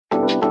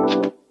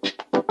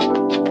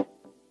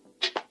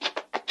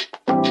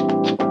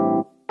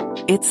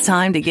It's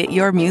time to get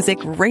your music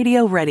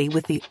radio ready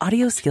with the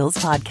Audio Skills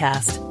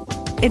Podcast.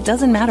 It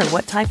doesn't matter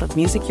what type of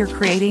music you're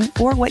creating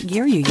or what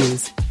gear you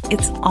use.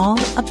 It's all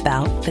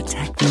about the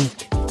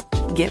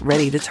technique. Get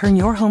ready to turn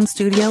your home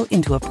studio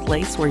into a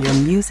place where your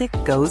music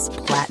goes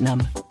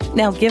platinum.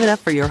 Now give it up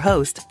for your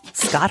host,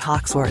 Scott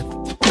Hawksworth.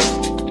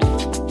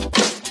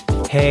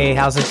 Hey,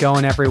 how's it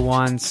going,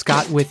 everyone?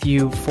 Scott with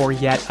you for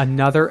yet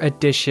another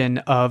edition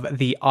of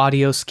the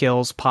Audio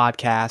Skills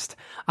Podcast.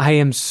 I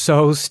am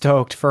so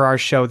stoked for our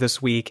show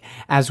this week,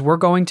 as we're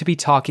going to be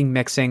talking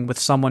mixing with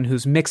someone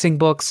whose mixing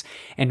books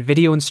and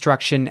video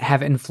instruction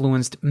have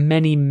influenced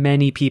many,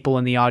 many people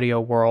in the audio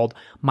world,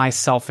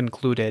 myself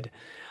included.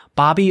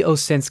 Bobby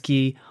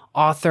Owsinski,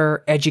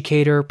 author,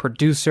 educator,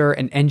 producer,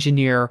 and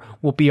engineer,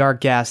 will be our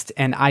guest,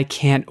 and I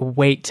can't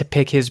wait to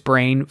pick his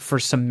brain for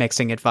some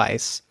mixing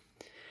advice.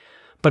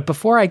 But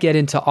before I get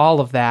into all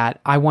of that,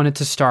 I wanted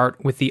to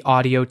start with the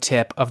audio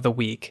tip of the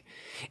week.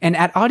 And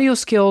at Audio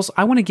Skills,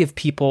 I want to give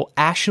people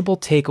actionable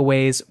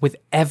takeaways with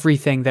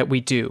everything that we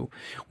do,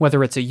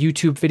 whether it's a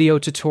YouTube video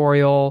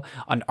tutorial,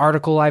 an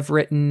article I've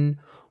written,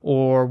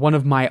 or one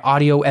of my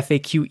audio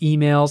FAQ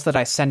emails that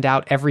I send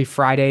out every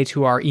Friday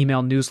to our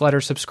email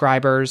newsletter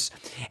subscribers.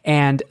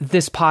 And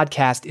this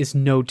podcast is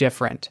no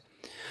different.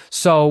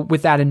 So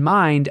with that in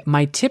mind,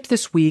 my tip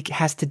this week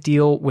has to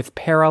deal with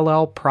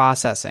parallel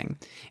processing,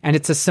 and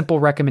it's a simple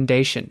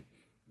recommendation.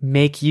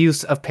 Make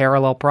use of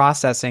parallel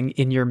processing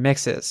in your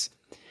mixes.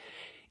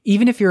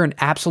 Even if you're an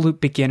absolute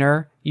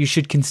beginner, you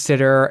should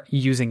consider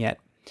using it.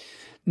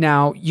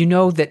 Now, you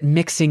know that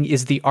mixing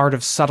is the art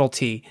of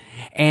subtlety,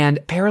 and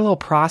parallel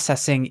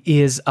processing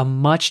is a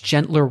much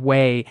gentler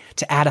way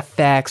to add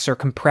effects or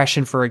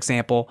compression, for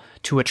example,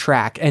 to a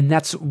track, and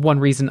that's one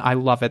reason I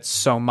love it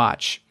so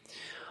much.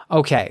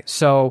 Okay,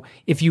 so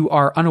if you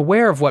are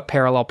unaware of what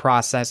parallel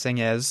processing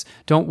is,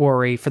 don't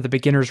worry. For the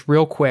beginners,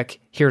 real quick,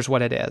 here's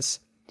what it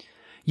is.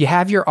 You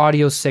have your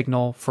audio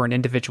signal for an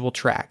individual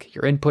track,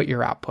 your input,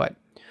 your output.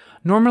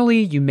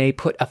 Normally, you may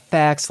put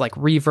effects like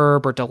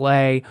reverb or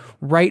delay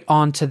right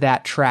onto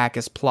that track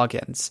as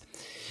plugins.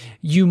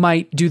 You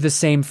might do the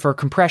same for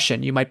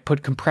compression. You might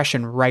put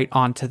compression right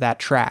onto that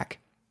track.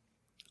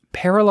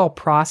 Parallel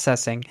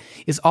processing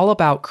is all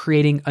about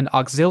creating an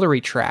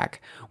auxiliary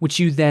track, which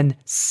you then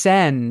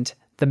send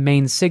the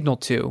main signal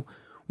to,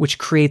 which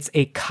creates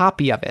a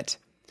copy of it.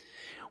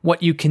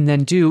 What you can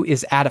then do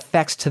is add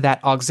effects to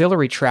that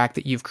auxiliary track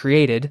that you've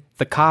created,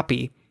 the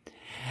copy.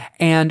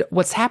 And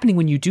what's happening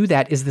when you do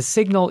that is the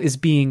signal is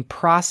being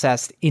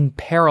processed in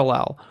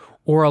parallel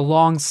or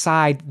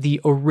alongside the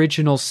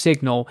original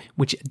signal,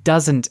 which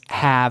doesn't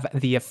have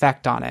the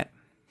effect on it.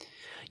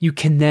 You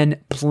can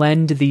then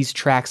blend these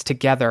tracks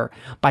together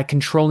by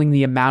controlling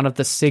the amount of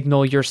the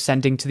signal you're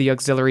sending to the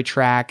auxiliary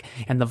track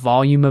and the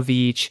volume of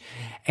each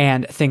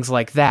and things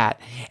like that.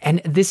 And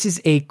this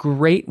is a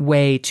great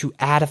way to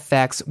add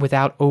effects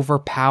without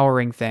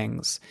overpowering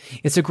things.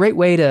 It's a great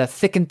way to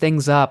thicken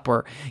things up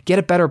or get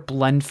a better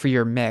blend for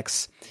your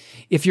mix.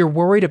 If you're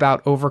worried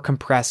about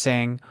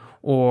overcompressing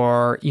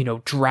or,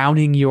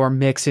 drowning your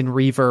mix in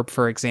reverb,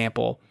 for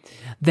example,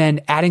 then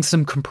adding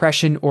some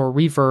compression or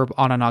reverb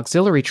on an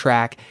auxiliary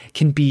track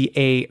can be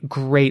a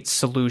great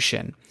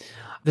solution.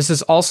 This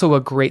is also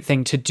a great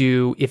thing to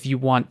do if you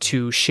want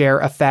to share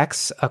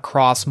effects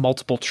across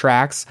multiple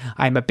tracks.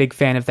 I'm a big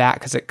fan of that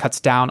because it cuts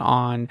down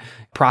on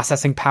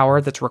processing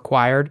power that's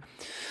required.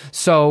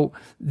 So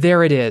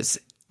there it is.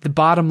 The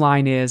bottom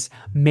line is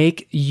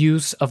make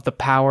use of the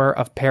power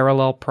of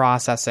parallel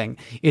processing.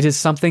 It is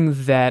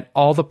something that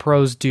all the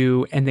pros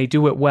do, and they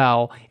do it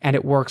well, and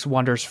it works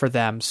wonders for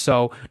them.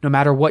 So no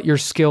matter what your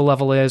skill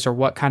level is or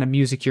what kind of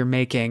music you're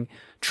making,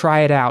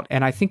 try it out,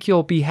 and I think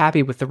you'll be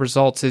happy with the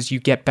results as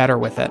you get better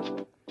with it.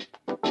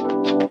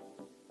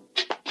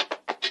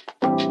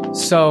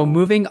 So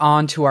moving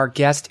on to our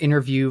guest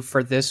interview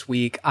for this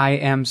week, I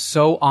am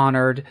so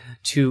honored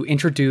to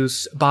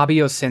introduce Bobby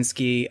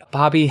Owsinski.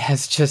 Bobby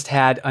has just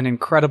had an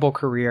incredible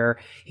career.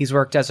 He's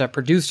worked as a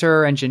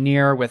producer,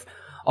 engineer with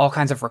all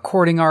kinds of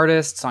recording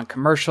artists on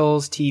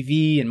commercials,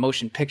 TV, and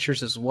motion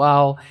pictures as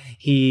well.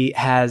 He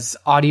has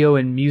audio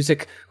and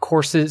music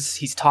courses.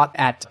 He's taught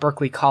at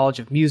Berklee College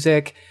of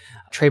Music,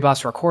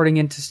 Trebas Recording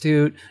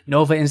Institute,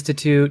 Nova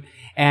Institute,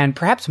 and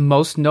perhaps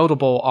most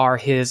notable are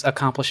his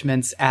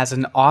accomplishments as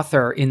an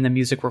author in the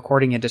music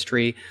recording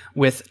industry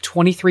with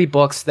 23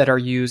 books that are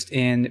used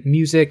in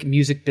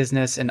music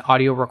business, and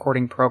audio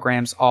recording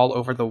programs all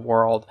over the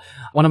world.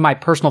 One of my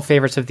personal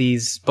favorites of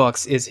these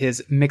books is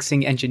his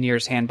Mixing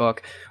Engineer's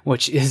Handbook,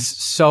 which is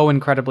so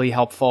incredibly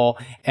helpful.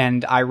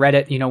 And I read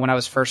it, when I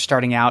was first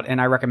starting out, and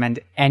I recommend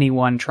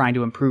anyone trying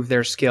to improve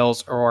their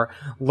skills or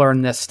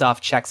learn this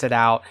stuff checks it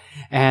out.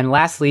 And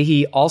lastly,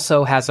 he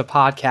also has a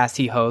podcast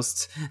he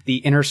hosts,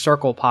 the Inner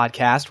Circle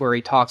podcast, where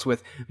he talks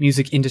with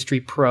music industry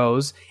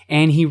pros,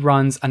 and he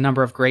runs a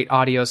number of great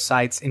audio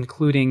sites,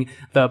 including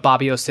the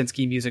Bobby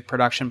Owsinski Music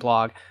Production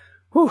blog.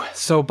 Whew.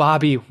 So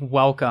Bobby,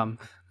 welcome.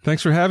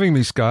 Thanks for having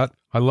me, Scott.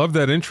 I love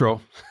that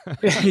intro.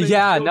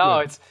 Yeah,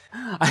 no,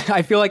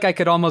 I feel like I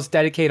could almost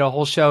dedicate a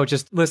whole show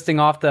just listing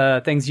off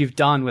the things you've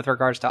done with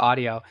regards to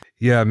audio.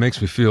 Yeah, it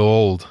makes me feel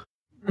old.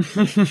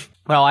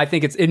 Well, I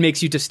think it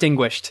makes you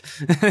distinguished.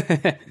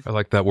 I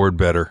like that word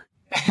better.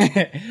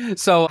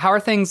 So how are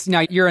things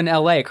now? You're in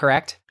LA,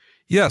 correct?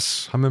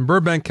 Yes, I'm in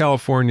Burbank,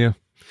 California.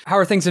 How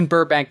are things in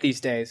Burbank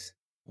these days?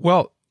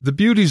 Well, the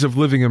beauties of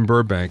living in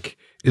Burbank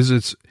is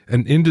it's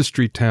an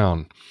industry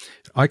town.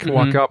 I can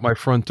walk out my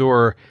front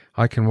door.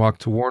 I can walk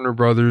to Warner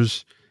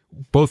Brothers,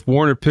 both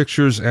Warner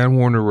Pictures and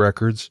Warner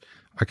Records.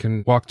 I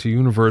can walk to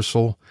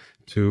Universal,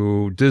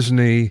 to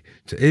Disney,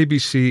 to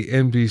ABC,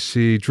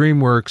 NBC,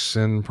 DreamWorks,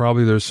 and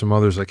probably there's some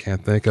others I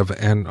can't think of,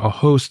 and a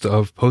host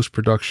of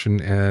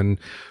post-production and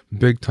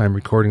big-time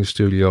recording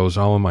studios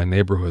all in my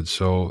neighborhood.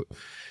 So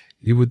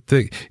you would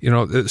think,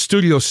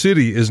 Studio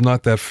City is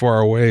not that far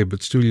away,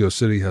 but Studio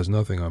City has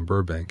nothing on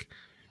Burbank.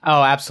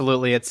 Oh,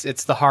 absolutely.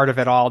 It's the heart of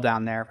it all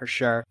down there for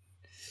sure.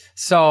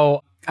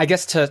 So I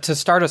guess to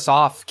start us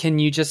off, can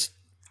you just,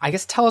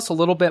 tell us a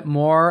little bit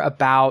more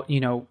about,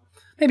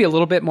 maybe a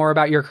little bit more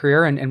about your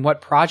career and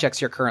what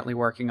projects you're currently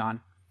working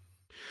on?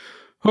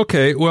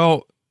 Okay,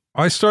 well,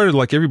 I started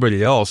like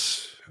everybody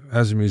else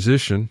as a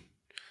musician.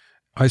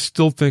 I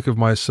still think of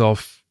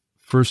myself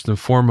first and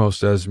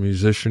foremost as a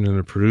musician and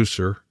a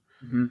producer.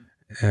 Mm-hmm.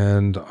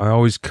 And I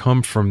always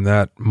come from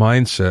that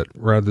mindset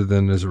rather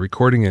than as a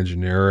recording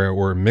engineer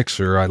or a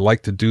mixer. I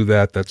like to do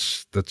that.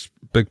 That's a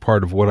big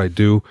part of what I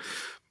do.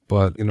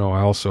 But, I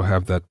also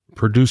have that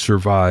producer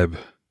vibe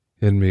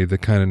in me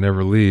that kind of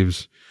never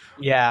leaves.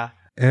 Yeah.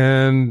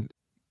 And,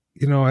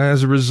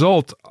 as a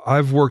result,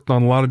 I've worked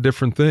on a lot of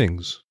different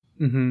things.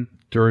 Mm-hmm.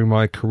 During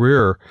my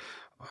career.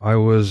 I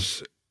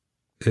was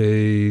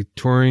a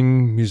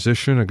touring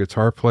musician, a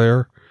guitar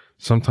player,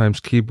 sometimes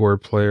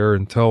keyboard player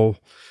until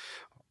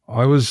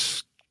I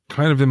was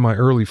kind of in my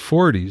early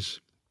 40s.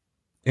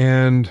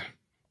 And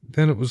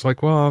then it was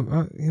like, well,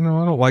 I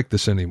don't like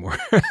this anymore.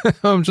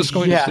 I'm just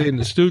going to stay in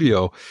the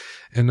studio.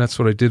 And that's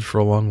what I did for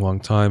a long, long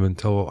time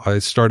until I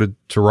started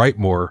to write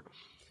more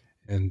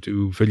and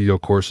do video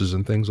courses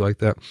and things like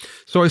that.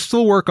 So I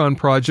still work on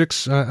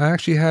projects. I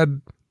actually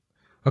had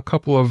a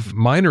couple of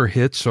minor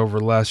hits over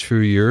the last few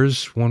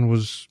years. One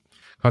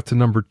got to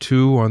number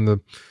 2 on the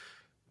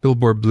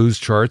Billboard Blues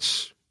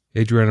charts,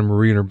 Adriana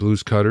Marie and her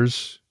Blues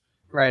Cutters.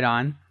 Right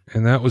on.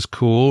 And that was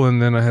cool.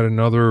 And then I had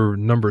another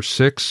number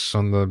 6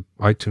 on the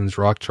iTunes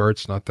rock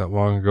charts not that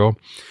long ago.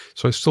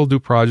 So I still do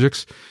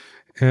projects.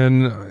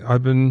 And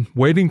I've been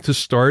waiting to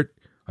start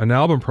an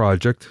album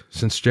project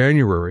since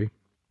January.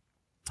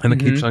 And it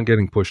keeps on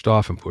getting pushed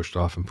off and pushed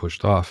off and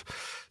pushed off.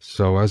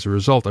 So as a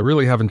result, I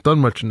really haven't done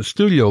much in the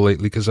studio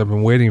lately because I've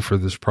been waiting for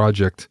this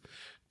project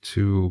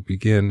to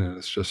begin. And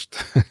it's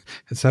just,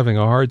 it's having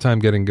a hard time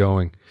getting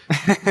going.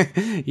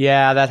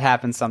 Yeah, that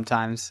happens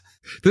sometimes.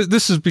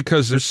 This is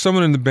because there's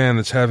someone in the band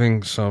that's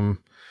having some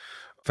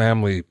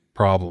family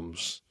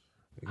problems.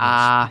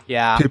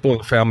 Yeah. People in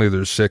the family that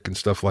are sick and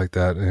stuff like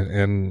that,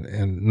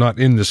 and not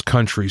in this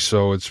country,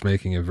 so it's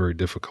making it very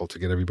difficult to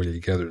get everybody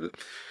together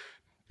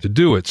to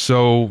do it.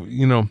 So,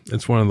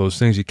 it's one of those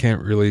things you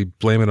can't really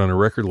blame it on a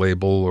record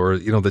label or,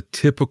 the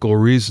typical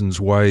reasons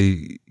why,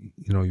 you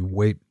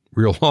wait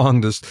real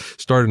long to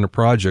start in a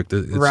project.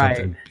 It's right.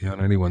 Something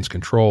beyond anyone's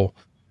control.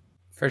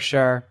 For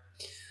sure.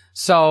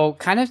 So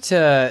kind of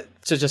to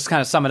just kind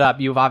of sum it up,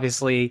 you've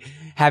obviously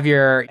have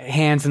your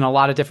hands in a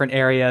lot of different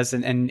areas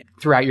and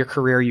throughout your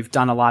career, you've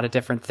done a lot of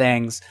different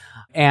things.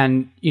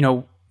 And,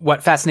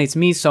 what fascinates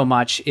me so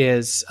much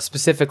is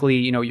specifically,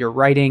 your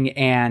writing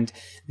and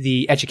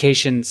the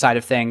education side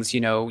of things.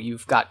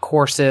 You've got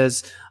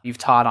courses, you've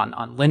taught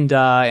on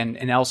Linda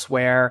and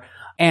elsewhere.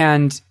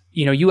 And,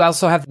 you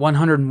also have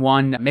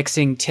 101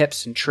 mixing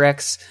tips and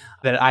tricks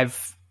that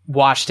I've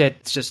watched it.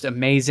 It's just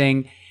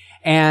amazing.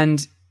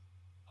 And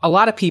a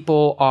lot of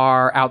people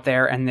are out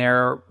there and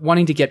they're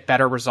wanting to get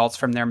better results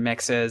from their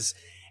mixes.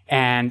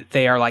 And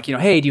they are like,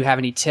 hey, do you have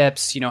any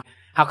tips?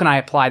 How can I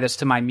apply this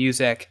to my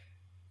music?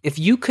 If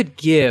you could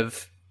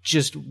give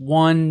just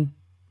one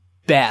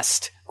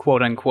best,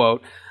 quote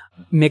unquote,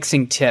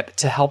 mixing tip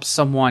to help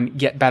someone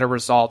get better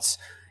results,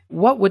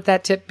 what would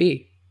that tip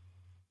be?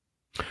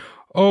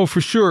 Oh, for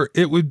sure.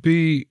 It would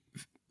be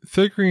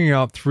figuring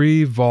out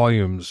 3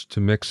 volumes to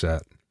mix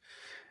at.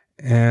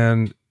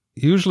 And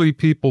usually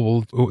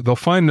people they'll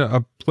find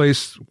a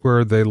place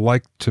where they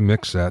like to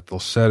mix at. They'll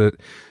set it,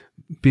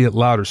 be it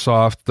loud or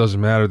soft,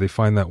 doesn't matter. They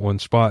find that one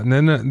spot. And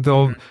then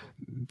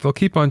they'll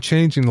keep on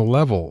changing the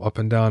level up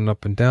and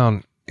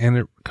down, and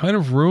it kind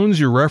of ruins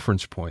your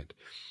reference point.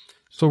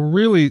 So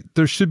really,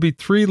 there should be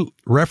 3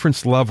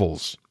 reference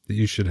levels that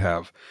you should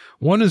have.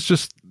 One is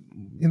just,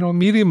 a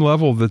medium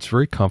level that's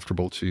very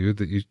comfortable to you,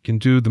 that you can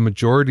do the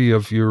majority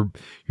of your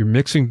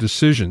mixing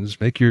decisions,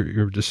 make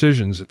your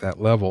decisions at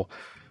that level.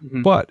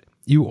 Mm-hmm. But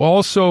you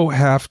also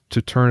have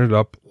to turn it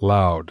up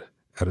loud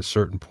at a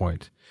certain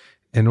point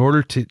in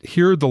order to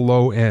hear the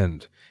low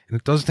end. And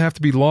it doesn't have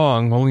to be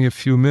long, only a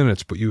few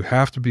minutes, but you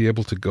have to be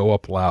able to go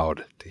up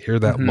loud to hear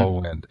that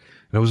low end.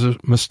 And it was a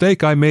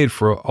mistake I made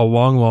for a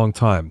long, long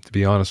time, to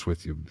be honest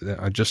with you.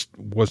 I just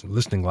wasn't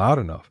listening loud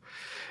enough.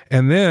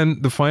 And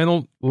then the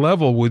final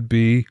level would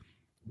be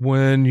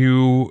when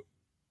you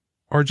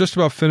are just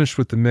about finished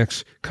with the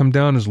mix, come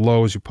down as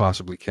low as you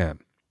possibly can.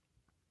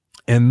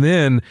 And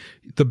then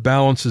the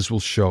balances will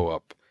show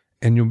up,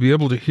 and you'll be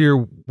able to hear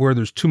where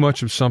there's too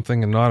much of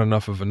something and not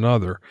enough of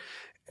another.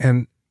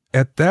 And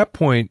at that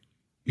point,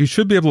 you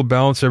should be able to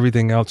balance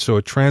everything out so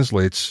it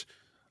translates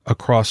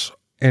across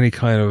any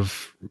kind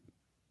of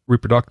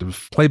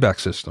reproductive playback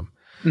system.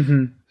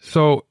 Mm-hmm.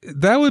 So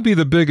that would be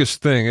the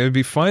biggest thing. It would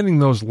be finding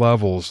those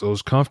levels,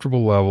 those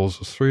comfortable levels,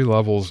 those 3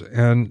 levels.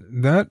 And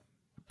that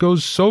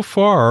goes so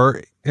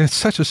far. It's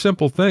such a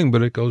simple thing,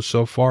 but it goes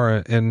so far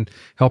in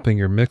helping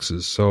your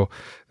mixes. So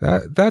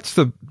that's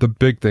the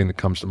big thing that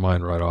comes to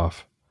mind right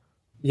off.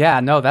 Yeah,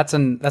 no, that's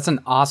an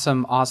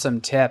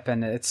awesome tip.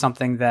 And it's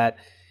something that,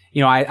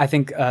 I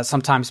think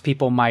sometimes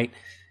people might,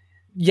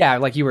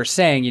 like you were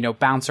saying,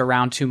 bounce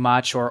around too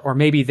much, or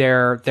maybe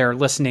they're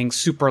listening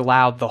super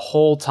loud the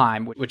whole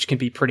time, which can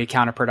be pretty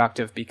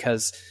counterproductive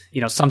because,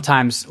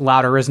 sometimes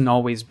louder isn't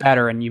always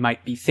better. And you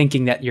might be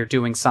thinking that you're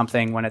doing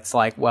something when it's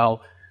like,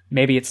 well,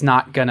 maybe it's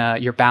not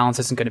your balance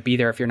isn't going to be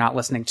there if you're not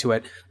listening to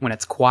it when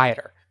it's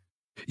quieter.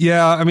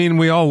 Yeah. I mean,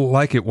 we all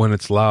like it when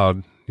it's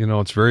loud.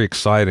 It's very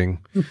exciting.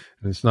 And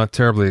it's not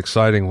terribly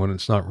exciting when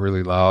it's not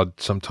really loud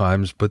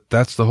sometimes, but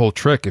that's the whole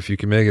trick. If you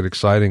can make it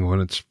exciting when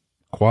it's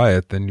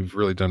quiet, then you've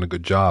really done a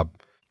good job.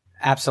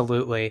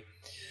 Absolutely.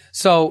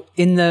 So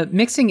in the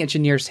Mixing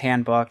Engineer's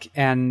Handbook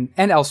and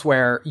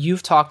elsewhere,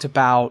 you've talked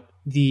about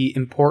the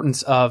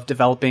importance of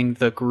developing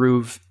the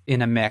groove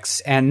in a mix.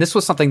 And this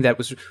was something that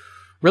was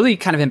really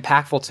kind of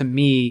impactful to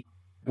me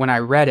when I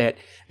read it,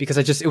 because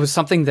it was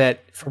something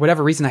that for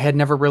whatever reason I had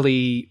never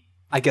really,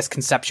 I guess,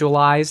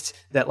 conceptualized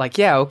that, like,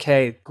 yeah,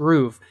 okay,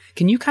 groove.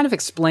 Can you kind of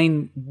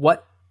explain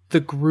what the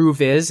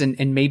groove is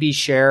and maybe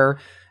share,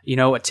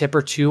 a tip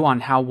or two on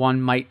how one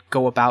might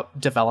go about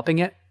developing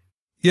it?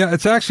 Yeah,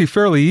 it's actually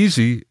fairly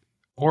easy,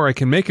 or I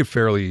can make it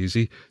fairly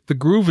easy. The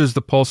groove is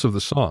the pulse of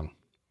the song.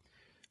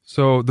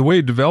 So the way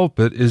you develop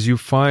it is you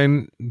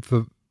find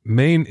the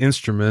main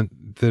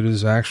instrument that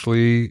is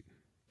actually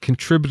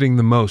contributing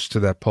the most to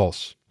that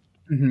pulse.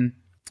 Mm-hmm.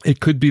 It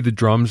could be the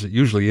drums, it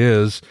usually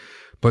is,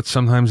 but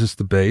sometimes it's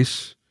the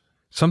bass,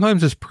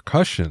 sometimes it's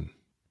percussion,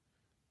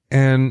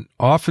 and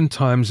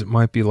oftentimes it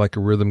might be like a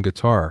rhythm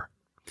guitar.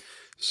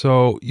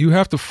 So you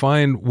have to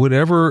find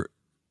whatever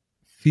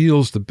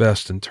feels the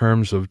best in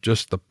terms of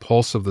just the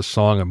pulse of the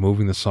song and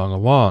moving the song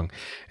along.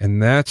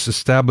 And that's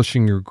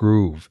establishing your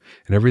groove,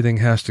 and everything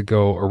has to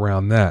go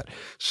around that.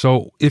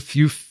 So if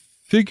you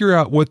figure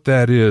out what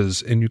that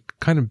is and you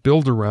kind of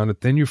build around it,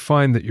 then you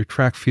find that your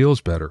track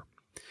feels better.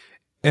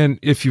 And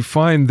if you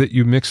find that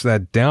you mix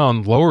that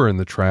down lower in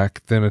the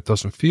track, then it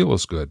doesn't feel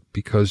as good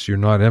because you're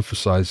not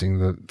emphasizing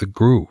the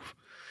groove.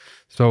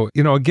 So,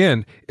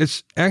 again,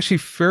 it's actually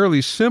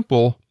fairly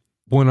simple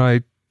when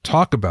I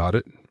talk about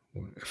it,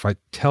 if I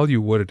tell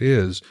you what it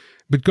is,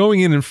 but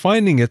going in and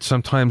finding it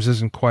sometimes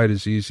isn't quite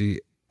as easy.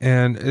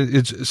 And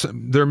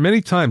there are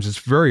many times it's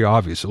very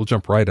obvious. It'll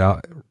jump right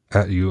out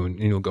at you and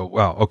you'll go,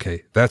 wow,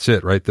 okay, that's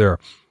it right there.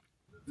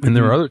 And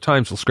there are other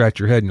times you'll scratch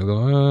your head and you'll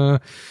go,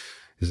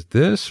 is it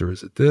this or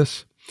is it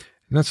this?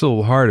 And that's a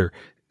little harder.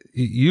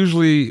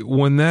 Usually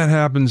when that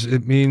happens,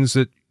 it means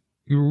that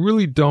you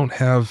really don't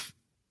have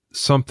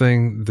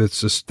something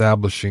that's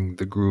establishing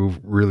the groove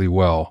really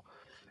well.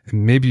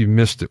 And maybe you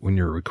missed it when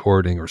you're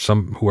recording, or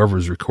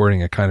whoever's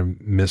recording it kind of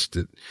missed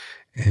it.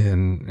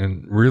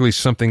 And really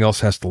something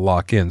else has to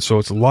lock in. So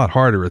it's a lot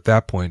harder at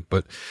that point.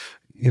 But,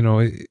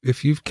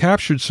 if you've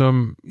captured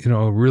some,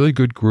 really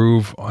good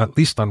groove, at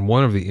least on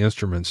one of the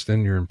instruments,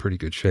 then you're in pretty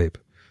good shape.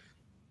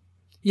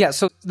 Yeah.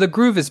 So the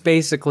groove is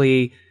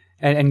basically,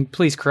 and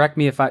please correct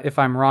me if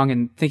I'm wrong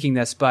in thinking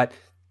this, but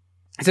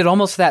is it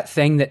almost that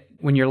thing that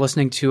when you're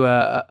listening to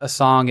a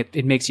song,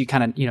 it makes you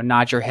kind of,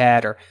 nod your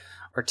head or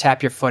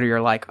tap your foot, or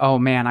you're like, oh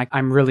man,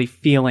 I'm really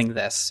feeling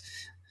this.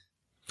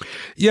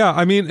 Yeah,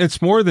 I mean,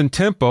 it's more than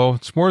tempo.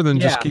 It's more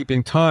than just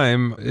keeping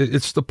time.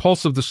 It's the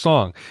pulse of the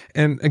song.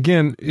 And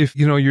again, if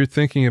you're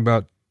thinking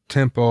about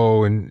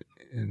tempo and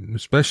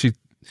especially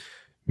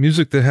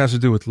music that has to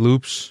do with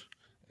loops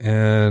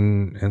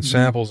and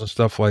samples and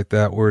stuff like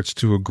that, where it's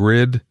to a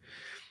grid,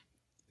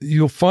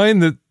 you'll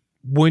find that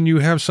when you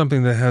have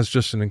something that has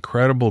just an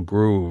incredible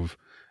groove,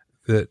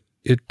 that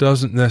it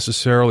doesn't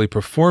necessarily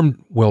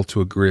perform well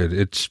to a grid.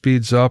 It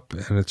speeds up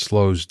and it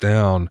slows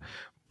down,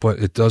 but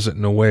it does it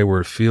in a way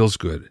where it feels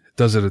good. It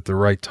does it at the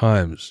right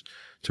times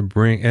to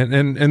bring,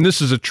 and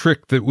this is a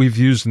trick that we've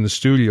used in the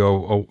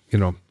studio,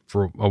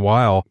 for a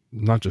while,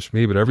 not just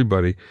me, but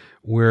everybody,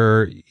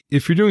 where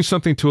if you're doing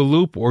something to a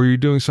loop or you're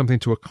doing something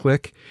to a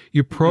click,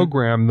 you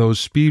program those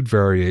speed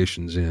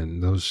variations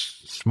in,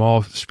 those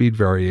small speed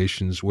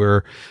variations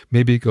where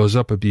maybe it goes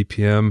up a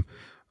BPM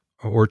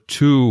or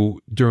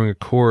two during a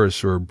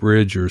chorus or a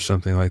bridge or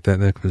something like that,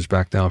 and then it comes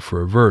back down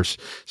for a verse.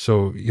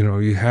 So,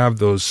 you have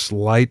those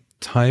slight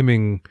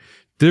timing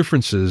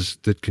differences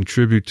that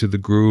contribute to the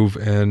groove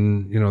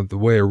and, the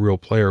way a real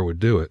player would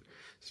do it.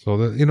 So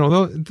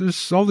that,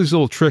 there's all these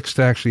little tricks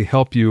to actually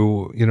help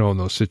you, in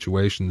those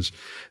situations.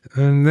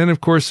 And then, of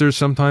course, there's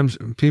sometimes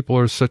people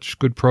are such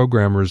good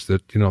programmers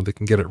that, they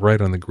can get it right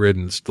on the grid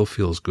and it still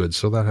feels good.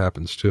 So that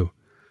happens too.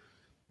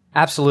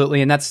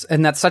 Absolutely. And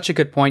that's such a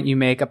good point you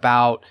make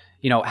about,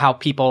 how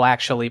people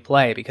actually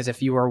play. Because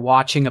if you are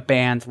watching a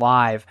band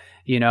live,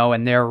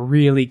 and they're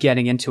really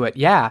getting into it,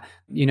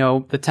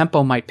 the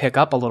tempo might pick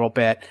up a little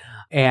bit,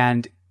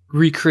 and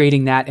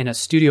recreating that in a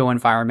studio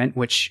environment,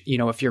 which,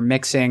 if you're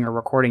mixing or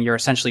recording, you're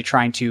essentially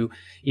trying to,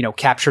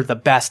 capture the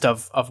best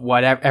of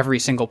what every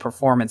single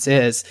performance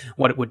is,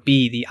 what it would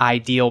be, the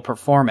ideal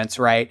performance,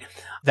 right?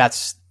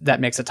 That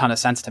makes a ton of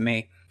sense to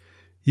me.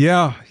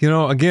 Yeah.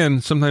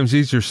 Again, sometimes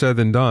easier said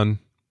than done,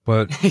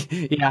 but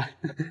yeah.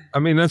 I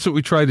mean, that's what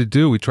we try to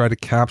do. We try to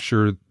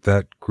capture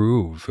that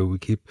groove.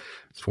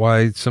 That's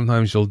why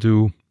sometimes you'll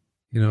do,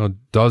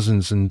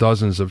 dozens and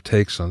dozens of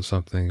takes on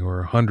something, or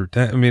 100.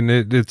 I mean,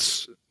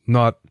 it's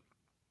not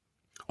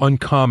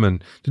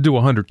uncommon to do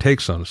 100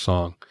 takes on a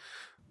song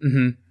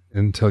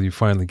until you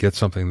finally get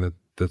something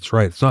that's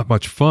right. It's not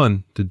much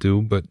fun to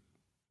do, but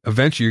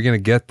eventually you're going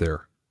to get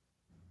there.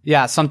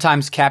 Yeah,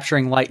 sometimes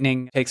capturing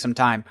lightning takes some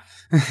time,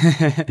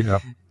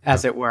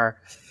 as it were.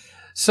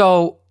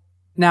 So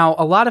now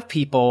a lot of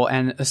people,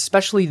 and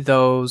especially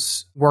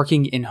those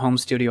working in home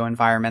studio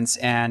environments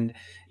and,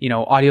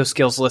 Audio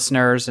Skills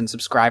listeners and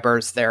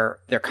subscribers,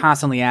 they're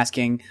constantly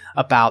asking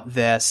about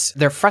this.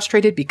 They're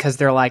frustrated because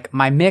they're like,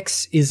 my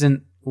mix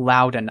isn't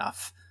loud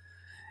enough.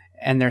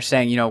 And they're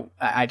saying,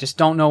 I just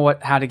don't know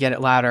how to get it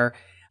louder.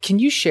 Can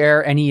you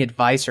share any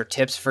advice or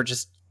tips for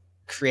just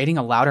creating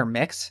a louder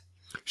mix?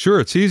 Sure,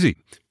 it's easy.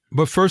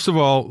 But first of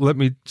all, let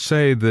me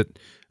say that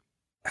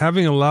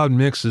having a loud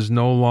mix is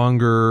no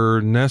longer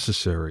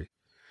necessary,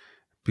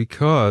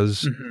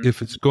 because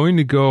if it's going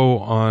to go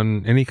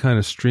on any kind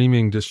of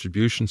streaming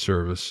distribution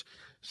service,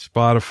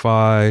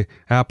 Spotify,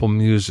 Apple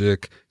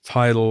Music,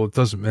 Tidal, it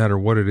doesn't matter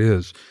what it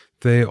is,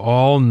 they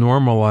all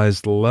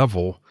normalize the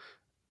level.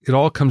 It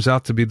all comes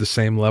out to be the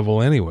same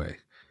level anyway.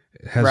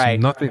 It has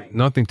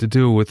nothing to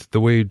do with the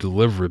way you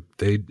deliver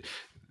it.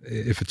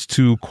 If it's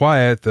too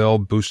quiet, they'll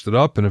boost it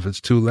up, and if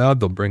it's too loud,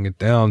 they'll bring it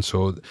down,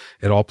 so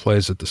it all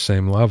plays at the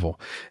same level.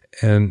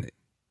 And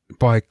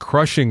by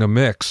crushing a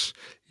mix,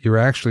 you're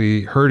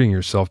actually hurting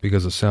yourself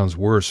because it sounds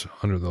worse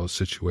under those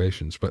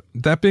situations. But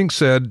that being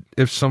said,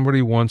 if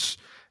somebody wants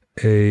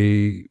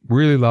a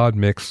really loud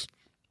mix,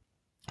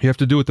 you have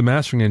to do what the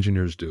mastering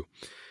engineers do.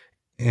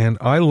 And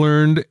I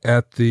learned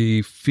at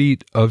the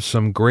feet of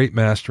some great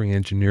mastering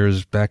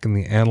engineers back in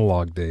the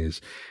analog days.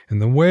 And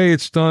the way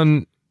it's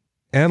done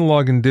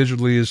analog and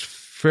digitally is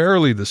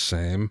fairly the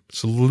same.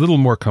 It's a little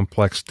more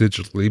complex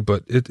digitally,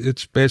 but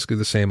it's basically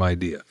the same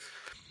idea.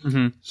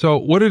 So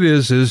what it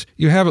is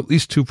you have at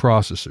least two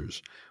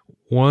processors.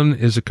 One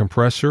is a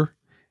compressor,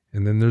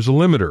 and then there's a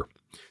limiter.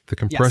 The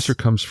compressor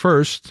comes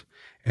first,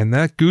 and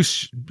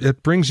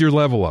it brings your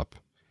level up.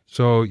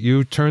 So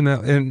you turn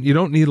that, and you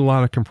don't need a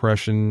lot of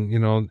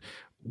compression.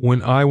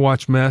 When I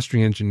watch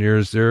mastering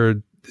engineers,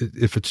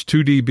 if it's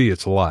 2 dB,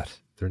 it's a lot.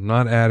 They're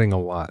not adding a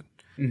lot.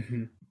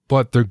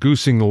 But they're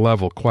goosing the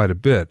level quite a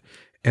bit.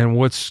 And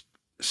what's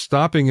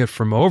stopping it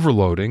from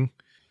overloading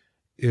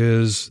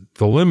is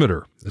the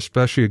limiter,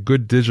 especially a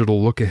good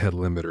digital look-ahead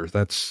limiter.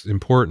 That's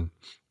important.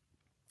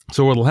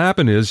 So what'll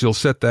happen is you'll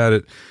set that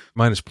at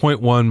minus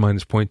 0.1,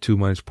 minus 0.2,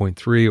 minus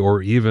 0.3,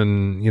 or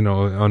even,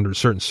 under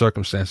certain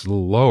circumstances, a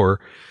little lower.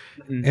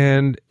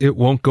 And it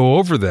won't go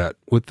over that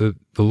with the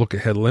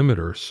look-ahead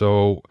limiter.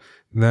 So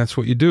that's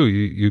what you do.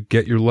 You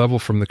get your level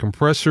from the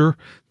compressor,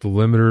 the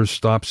limiter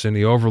stops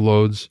any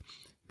overloads.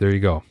 There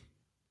you go.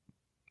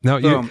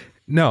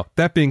 Now,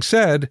 that being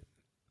said,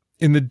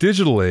 in the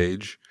digital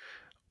age,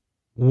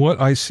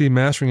 what I see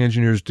mastering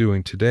engineers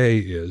doing today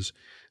is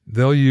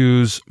they'll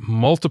use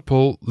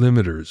multiple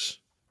limiters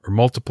or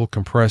multiple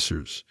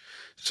compressors.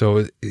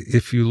 So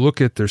if you look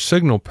at their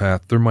signal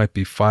path, there might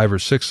be 5 or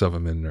 6 of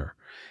them in there.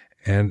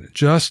 And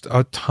just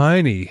a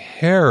tiny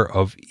hair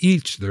of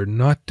each. They're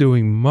not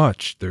doing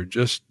much.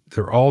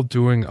 They're all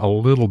doing a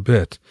little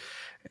bit.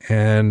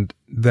 And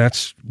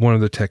that's one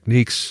of the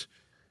techniques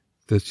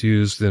that's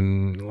used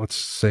in, let's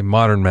say,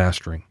 modern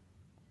mastering.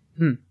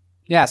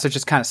 Yeah, so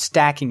just kind of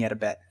stacking it a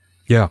bit.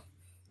 Yeah.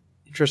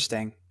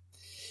 Interesting.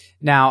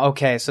 Now,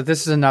 okay, so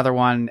this is another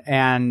one.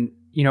 And,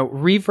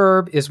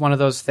 reverb is one of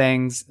those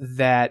things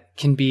that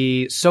can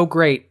be so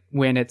great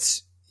when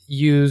it's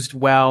used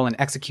well and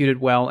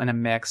executed well in a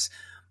mix.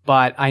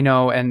 But I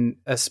know, and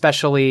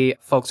especially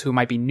folks who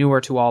might be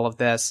newer to all of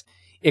this,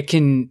 it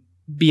can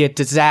be a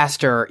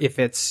disaster if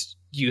it's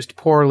used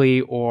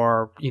poorly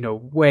or,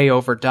 way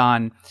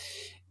overdone.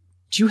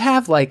 Do you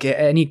have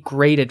any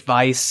great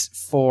advice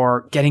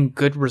for getting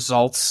good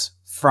results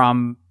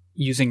from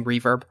using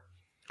reverb?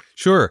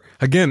 Sure.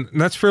 Again,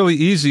 that's fairly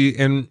easy.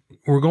 And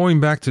we're going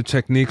back to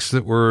techniques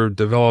that were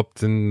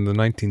developed in the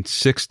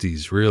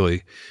 1960s,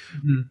 really.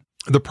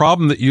 The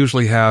problem that you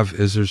usually have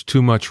is there's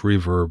too much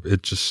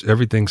reverb.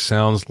 Everything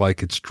sounds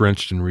like it's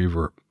drenched in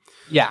reverb.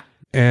 Yeah.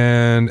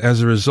 And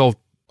as a result,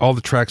 all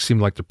the tracks seem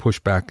like they're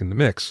pushed back in the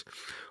mix.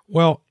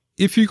 Well,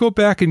 if you go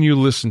back and you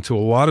listen to a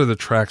lot of the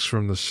tracks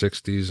from the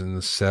 60s and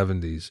the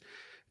 70s,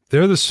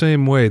 they're the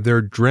same way.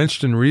 They're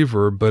drenched in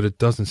reverb, but it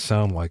doesn't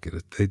sound like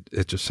it.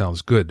 It just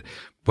sounds good.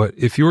 But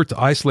if you were to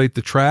isolate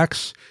the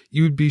tracks,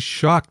 you'd be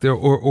shocked.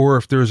 Or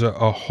if there's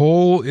a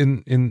hole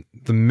in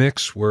the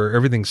mix where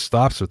everything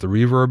stops but the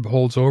reverb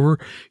holds over,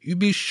 you'd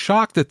be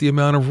shocked at the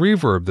amount of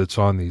reverb that's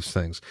on these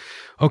things.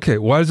 Okay,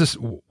 why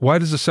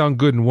does this sound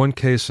good in one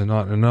case and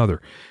not in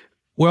another?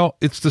 Well,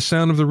 it's the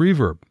sound of the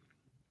reverb.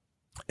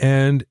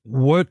 And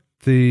what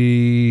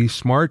the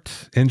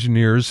smart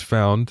engineers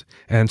found,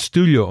 and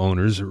studio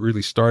owners, it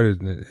really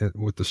started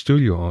with the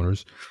studio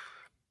owners,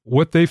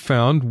 what they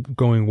found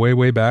going way,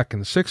 way back in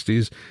the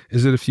 60s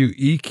is that if you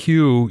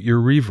EQ your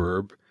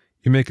reverb,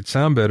 you make it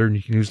sound better and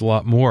you can use a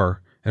lot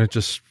more, and it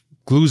just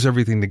glues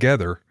everything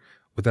together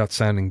without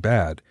sounding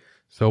bad.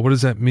 So what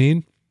does that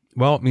mean?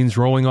 Well, it means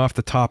rolling off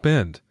the top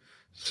end.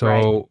 So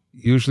right.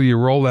 Usually you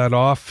roll that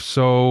off,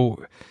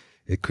 so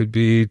it could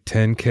be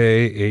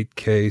 10K,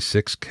 8K,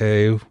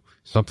 6K,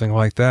 something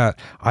like that.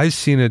 I've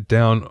seen it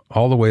down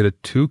all the way to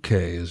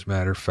 2K, as a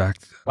matter of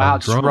fact. Wow,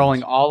 just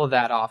rolling all of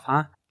that off,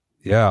 huh?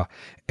 Yeah.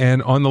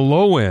 And on the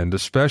low end,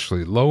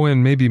 especially, low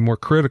end may be more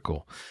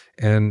critical.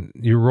 And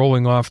you're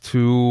rolling off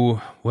to,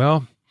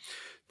 well,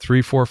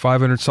 300, 400,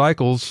 500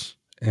 cycles.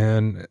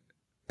 And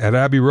at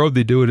Abbey Road,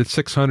 they do it at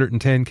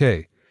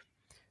 610K.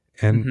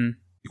 And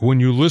when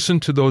you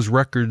listen to those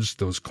records,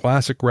 those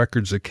classic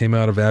records that came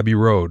out of Abbey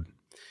Road,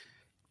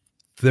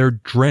 they're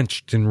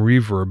drenched in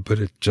reverb, but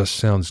it just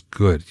sounds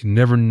good. You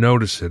never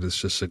notice it.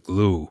 It's just a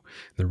glue.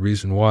 The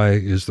reason why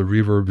is the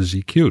reverb is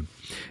EQ'd.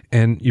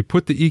 And you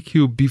put the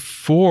EQ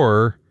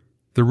before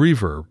the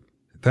reverb.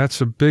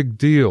 That's a big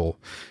deal.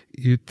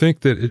 You'd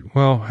think that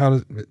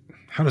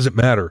how does it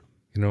matter?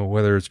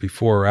 Whether it's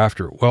before or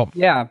after. Well,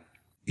 yeah.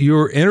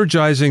 You're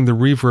energizing the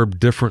reverb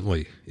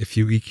differently if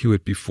you EQ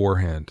it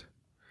beforehand.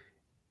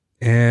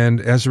 And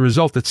as a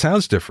result, it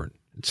sounds different.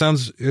 It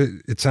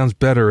sounds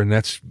better, and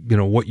that's,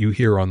 what you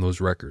hear on those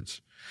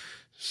records.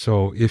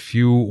 So if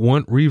you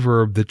want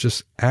reverb that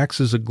just acts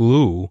as a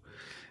glue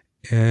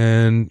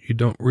and you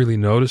don't really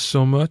notice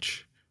so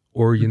much,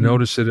 or you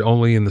notice it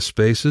only in the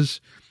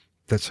spaces,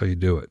 that's how you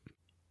do it.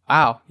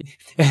 Wow.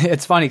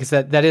 It's funny because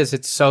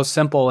it's so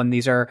simple, and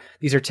these are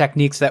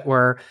techniques that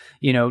were,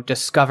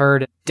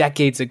 discovered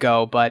decades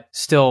ago, but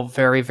still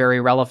very,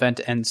 very relevant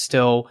and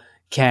still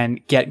can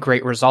get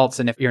great results.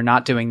 And if you're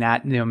not doing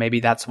that, maybe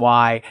that's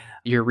why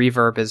your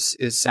reverb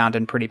is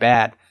sounding pretty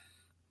bad.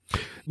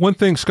 One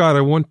thing, Scott,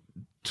 I want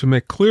to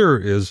make clear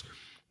is,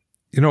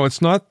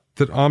 it's not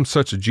that I'm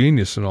such a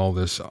genius in all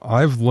this.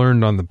 I've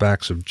learned on the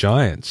backs of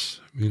giants.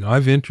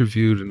 I've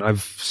interviewed and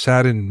I've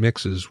sat in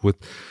mixes with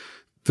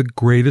the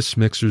greatest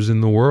mixers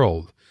in the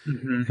world.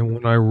 And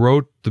when I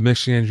wrote the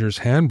Mixing Engineer's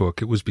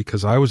Handbook, it was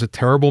because I was a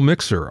terrible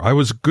mixer. I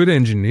was a good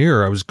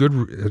engineer. I was good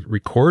at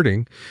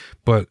recording,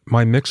 but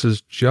my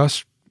mixes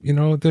just,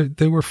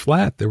 they were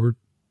flat. They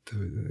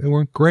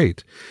weren't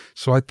great.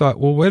 So I thought,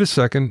 well, wait a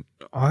second.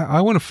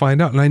 I want to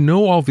find out. And I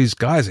know all these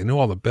guys. I know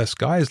all the best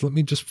guys. Let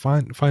me just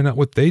find out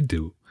what they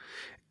do.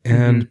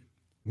 And,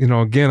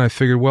 again, I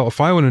figured, well,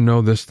 if I want to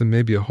know this, then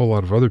maybe a whole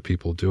lot of other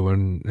people do.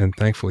 And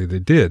thankfully they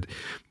did.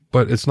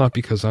 But it's not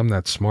because I'm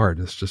that smart.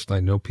 It's just I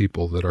know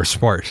people that are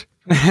smart.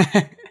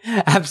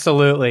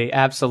 Absolutely.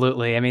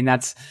 Absolutely. I mean,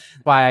 that's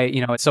why,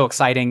 it's so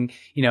exciting,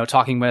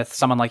 talking with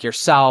someone like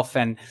yourself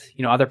and,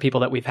 other people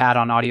that we've had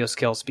on Audio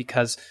Skills,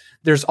 because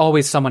there's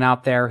always someone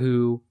out there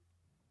who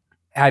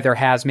either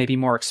has maybe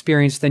more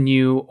experience than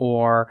you,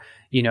 or,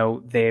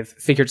 they've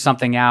figured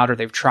something out, or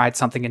they've tried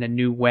something in a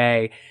new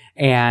way.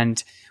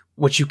 And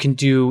what you can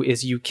do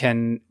is you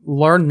can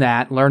learn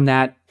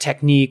that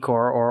technique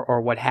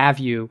or what have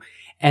you,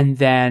 and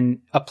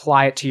then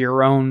apply it to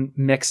your own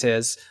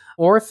mixes.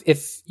 Or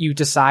if you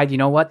decide,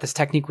 this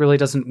technique really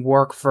doesn't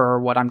work for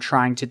what I'm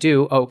trying to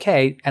do,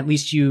 okay, at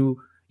least you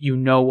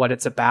know what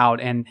it's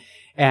about. And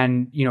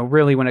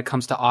really when it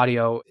comes to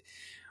audio,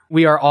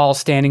 we are all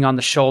standing on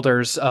the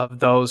shoulders of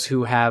those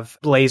who have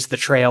blazed the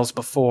trails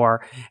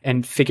before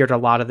and figured a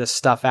lot of this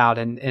stuff out.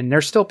 And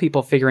there's still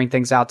people figuring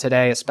things out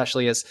today,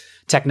 especially as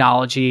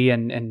technology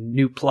and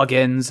new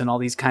plugins and all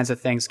these kinds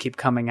of things keep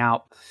coming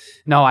out.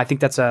 No, I think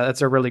that's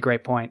a really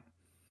great point.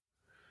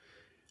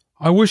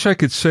 I wish I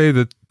could say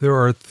that there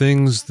are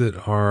things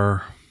that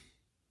are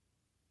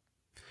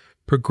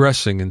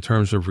progressing in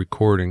terms of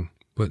recording,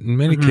 but in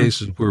many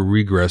cases we're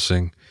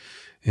regressing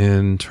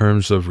in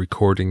terms of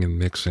recording and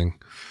mixing,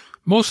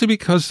 mostly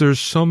because there's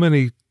so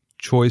many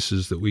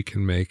choices that we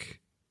can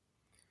make.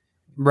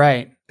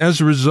 Right.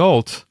 As a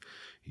result,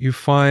 you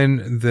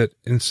find that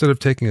instead of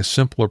taking a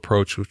simple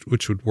approach,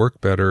 which would work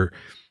better,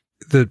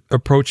 the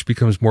approach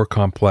becomes more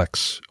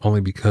complex only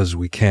because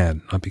we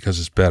can, not because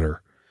it's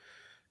better.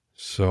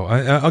 So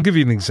I'll give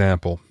you an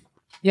example.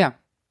 Yeah.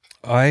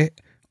 I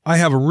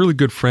have a really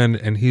good friend,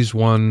 and he's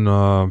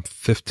won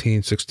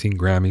 15, 16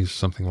 Grammys,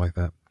 something like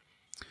that.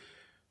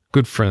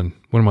 Good friend,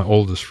 one of my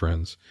oldest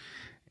friends.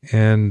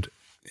 And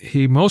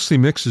he mostly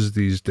mixes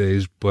these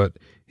days, but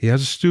he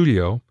has a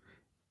studio,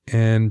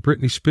 and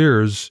Britney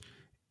Spears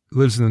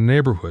lives in the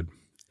neighborhood,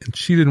 and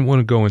she didn't want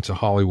to go into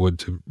Hollywood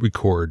to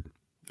record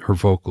her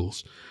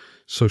vocals.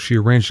 So she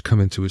arranged to come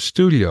into his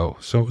studio.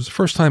 So it was the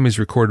first time he's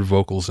recorded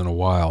vocals in a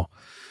while.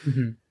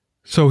 Mm-hmm.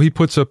 So he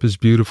puts up his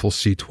beautiful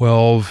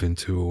C12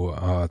 into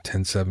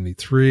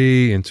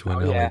 1073, into an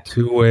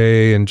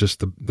LA2A, and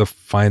just the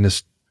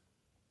finest,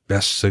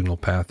 best signal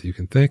path you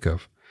can think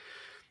of.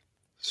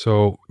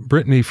 So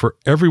Brittany, for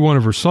every one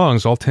of her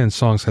songs, all 10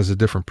 songs, has a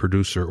different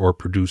producer or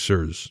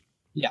producers.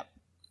 Yeah.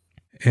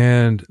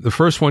 And the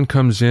first one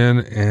comes in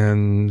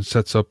and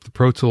sets up the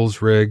Pro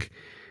Tools rig,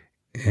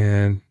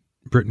 and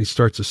Brittany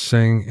starts to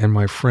sing, and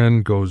my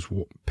friend goes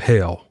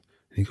pale.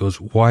 He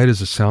goes, "Why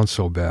does it sound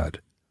so bad?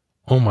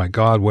 Oh my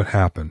God, what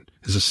happened?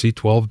 Is the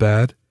C12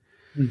 bad?"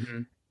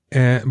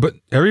 Mm-hmm. But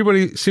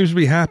everybody seems to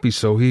be happy,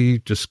 so he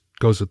just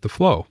goes with the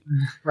flow.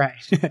 Right.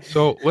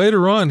 So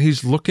later on,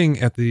 he's looking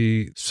at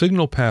the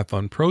signal path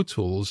on Pro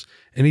Tools,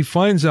 and he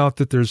finds out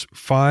that there's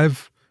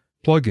 5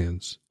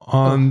 plugins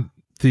on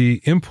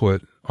the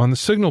input on the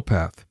signal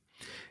path.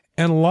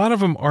 And a lot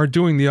of them are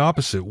doing the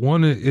opposite.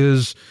 One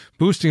is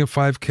boosting at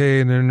 5K,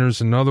 and then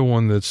there's another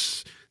one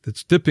that's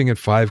dipping at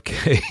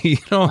 5K, you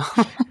know.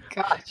 Oh,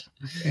 gosh.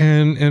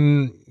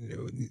 And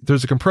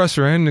there's a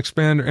compressor and an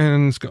expander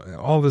and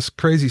all this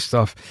crazy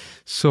stuff.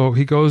 So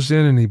he goes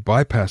in and he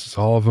bypasses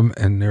all of them,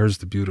 and there's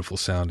the beautiful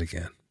sound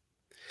again.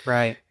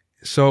 Right.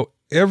 So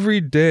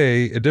every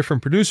day a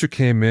different producer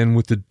came in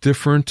with a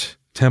different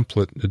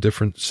template, a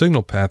different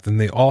signal path, and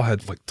they all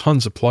had like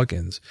tons of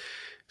plugins.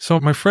 So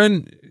my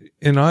friend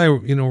and I,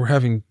 were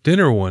having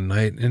dinner one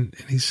night, and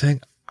he's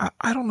saying,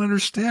 I don't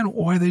understand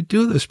why they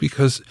do this,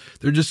 because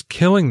they're just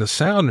killing the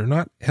sound. They're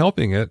not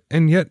helping it.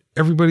 And yet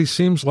everybody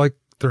seems like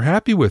they're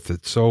happy with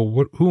it.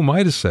 So who am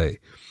I to say?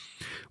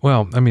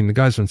 Well, I mean, the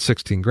guy's won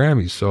 16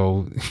 Grammys,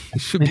 so he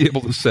should be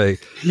able to say.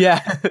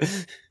 Yeah.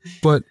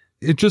 But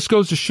it just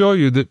goes to show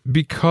you that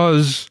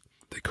because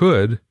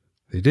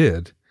they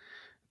did,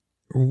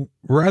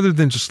 rather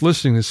than just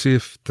listening to see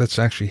if that's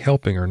actually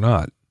helping or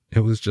not. It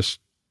was just,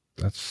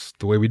 that's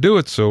the way we do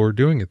it, so we're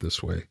doing it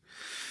this way.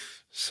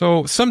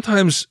 So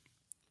sometimes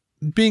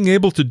being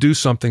able to do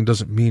something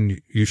doesn't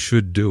mean you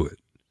should do it,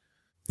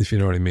 if you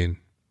know what I mean.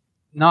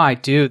 No, I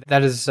do.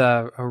 That is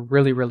a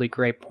really, really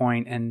great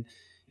point. And,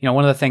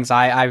 one of the things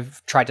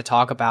I've tried to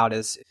talk about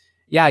is,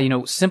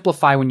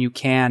 simplify when you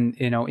can,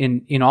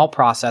 in all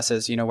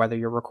processes, whether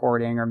you're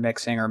recording or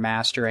mixing or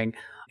mastering.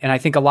 And I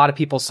think a lot of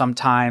people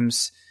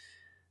sometimes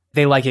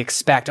they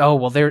expect,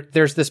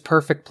 there's this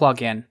perfect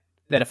plugin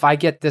that if I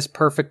get this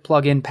perfect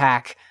plugin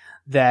pack,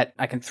 that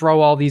I can throw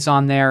all these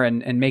on there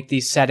and make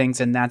these settings,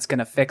 and that's going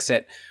to fix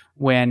it.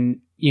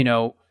 When,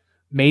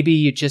 maybe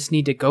you just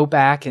need to go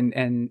back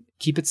and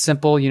keep it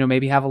simple,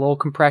 maybe have a little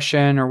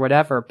compression or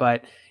whatever,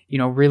 but,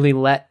 really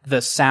let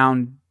the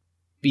sound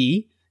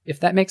be,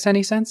 if that makes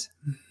any sense.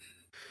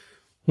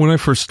 When I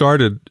first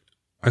started,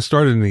 I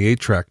started in the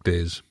 8-track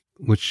days,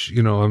 which,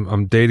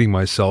 I'm dating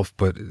myself,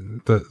 but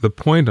the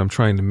point I'm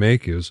trying to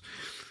make is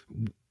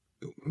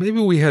maybe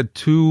we had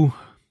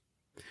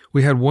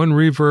one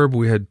reverb,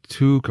 we had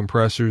 2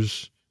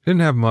 compressors,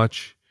 didn't have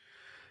much,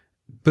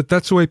 but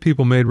that's the way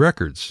people made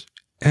records.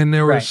 And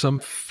there were some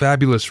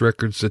fabulous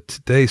records that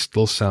today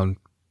still sound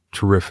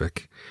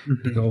terrific.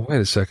 Mm-hmm. You go,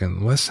 wait a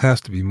second, less has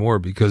to be more,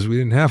 because we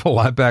didn't have a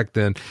lot back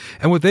then.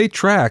 And with 8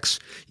 tracks,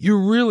 you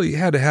really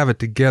had to have it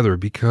together,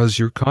 because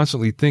you're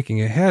constantly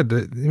thinking ahead.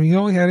 You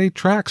only had 8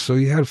 tracks, so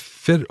you had to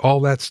fit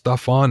all that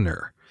stuff on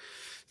there.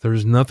 There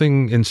was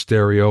nothing in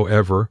stereo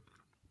ever.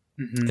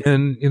 Mm-hmm.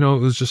 And, it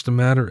was just a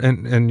matter,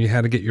 and you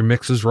had to get your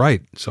mixes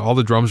right. So all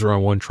the drums are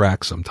on one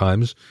track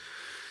sometimes.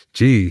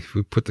 Gee, if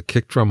we put the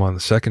kick drum on the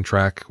second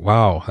track,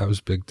 wow, that was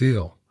a big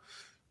deal.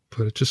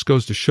 But it just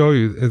goes to show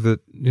you that,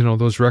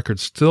 those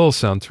records still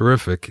sound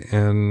terrific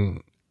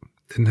and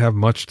didn't have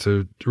much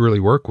to really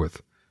work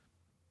with.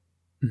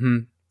 Mm-hmm,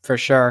 for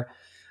sure.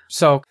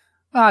 So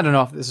I don't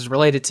know if this is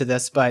related to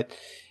this, but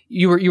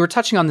you were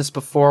touching on this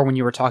before when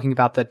you were talking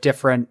about the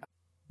different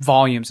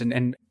volumes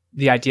and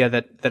the idea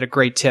that a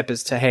great tip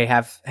is to, hey,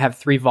 have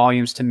 3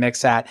 volumes to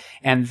mix at,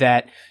 and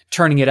that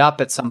turning it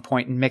up at some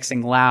point and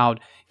mixing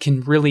loud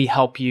can really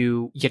help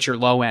you get your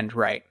low end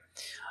right.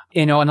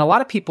 And a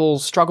lot of people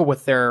struggle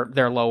with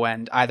their low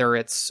end. Either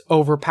it's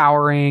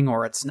overpowering,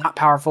 or it's not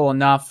powerful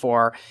enough,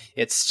 or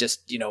it's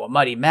just, a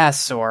muddy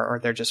mess, or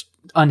they're just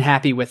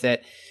unhappy with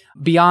it.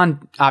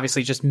 Beyond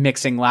obviously just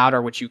mixing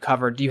louder, which you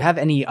covered, do you have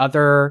any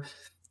other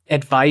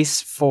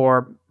advice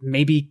for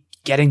maybe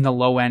getting the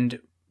low end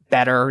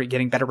better,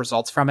 getting better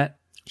results from it?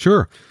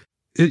 Sure.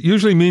 It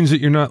usually means that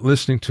you're not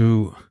listening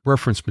to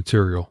reference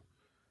material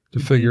to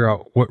figure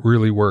out what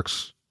really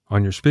works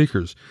on your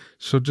speakers.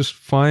 So just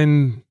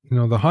find,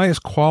 the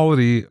highest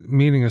quality,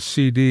 meaning a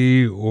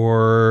CD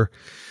or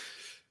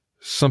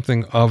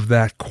something of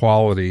that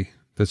quality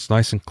that's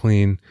nice and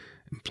clean,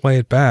 and play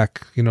it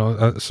back.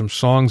 Some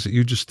songs that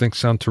you just think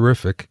sound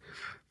terrific,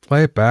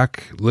 play it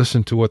back,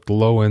 listen to what the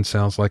low end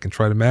sounds like, and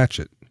try to match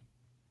it.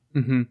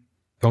 Mm-hmm.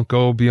 Don't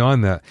go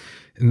beyond that.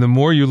 And the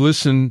more you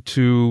listen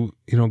to,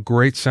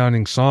 great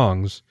sounding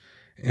songs,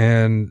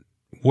 and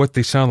what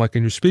they sound like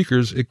in your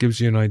speakers, it gives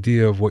you an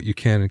idea of what you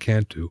can and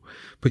can't do.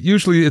 But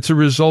usually it's a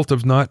result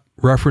of not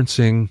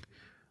referencing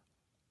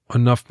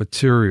enough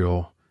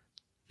material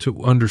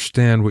to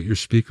understand what your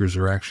speakers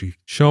are actually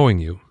showing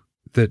you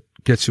that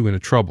gets you into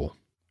trouble.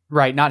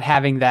 Right, not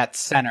having that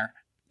center.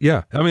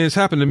 Yeah. I mean, it's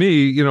happened to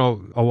me,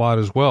 a lot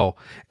as well.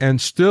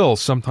 And still,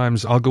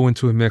 sometimes I'll go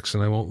into a mix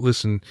and I won't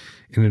listen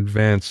in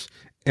advance.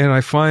 And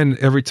I find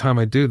every time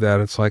I do that,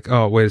 it's like,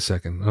 oh, wait a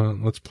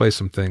second. Let's play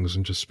some things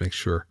and just make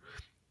sure.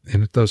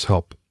 And it does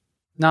help.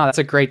 No, that's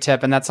a great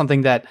tip. And that's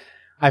something that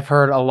I've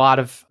heard a lot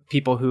of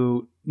people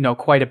who know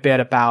quite a bit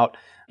about,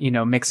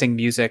 mixing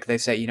music. They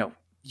say,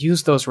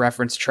 use those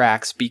reference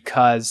tracks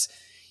because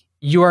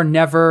you are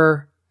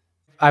never,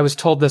 I was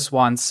told this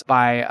once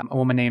by a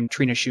woman named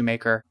Trina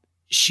Shoemaker.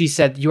 She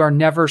said, you are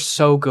never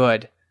so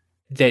good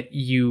that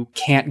you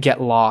can't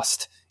get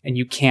lost and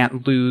you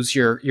can't lose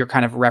your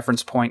kind of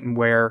reference point and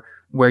where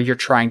you're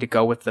trying to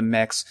go with the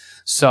mix.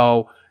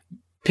 So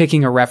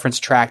picking a reference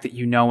track that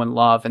you know and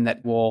love and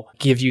that will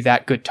give you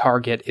that good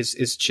target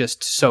is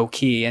just so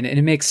key. And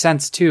it makes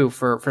sense too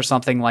for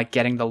something like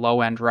getting the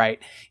low end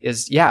right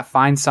is,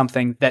 find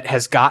something that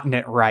has gotten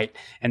it right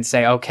and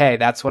say, okay,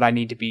 that's what I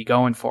need to be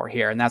going for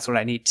here. And that's what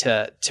I need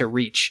to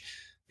reach.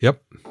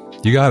 Yep.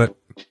 You got it.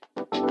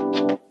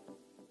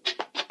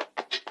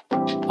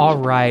 All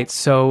right,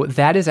 so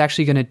that is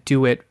actually going to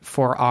do it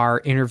for our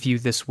interview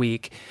this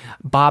week.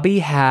 Bobby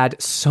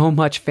had so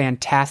much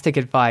fantastic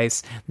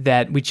advice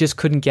that we just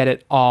couldn't get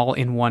it all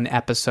in one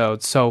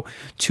episode. So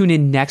tune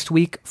in next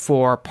week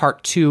for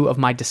part 2 of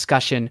my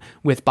discussion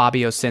with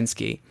Bobby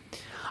Owsinski.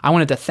 I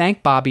wanted to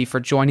thank Bobby for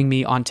joining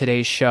me on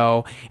today's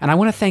show, and I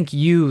want to thank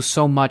you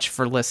so much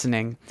for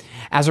listening.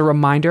 As a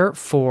reminder,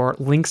 for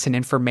links and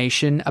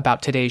information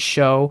about today's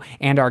show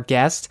and our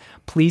guest,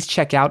 please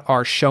check out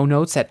our show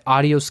notes at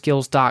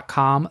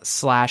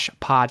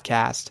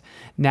audioskills.com/podcast.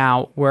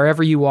 Now,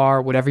 wherever you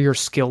are, whatever your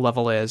skill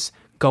level is,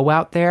 go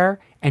out there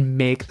and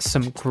make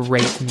some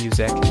great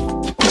music.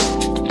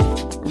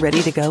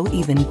 Ready to go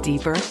even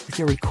deeper with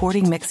your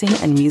recording, mixing,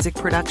 and music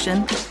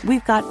production?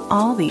 We've got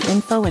all the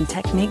info and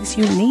techniques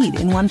you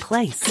need in one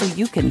place so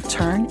you can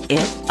turn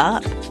it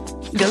up.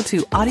 Go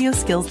to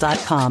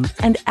audioskills.com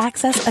and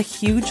access a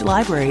huge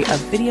library of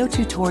video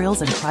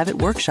tutorials and private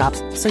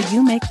workshops so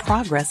you make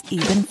progress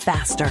even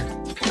faster.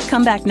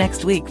 Come back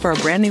next week for a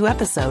brand new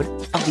episode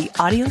of the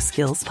Audio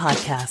Skills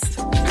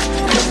Podcast.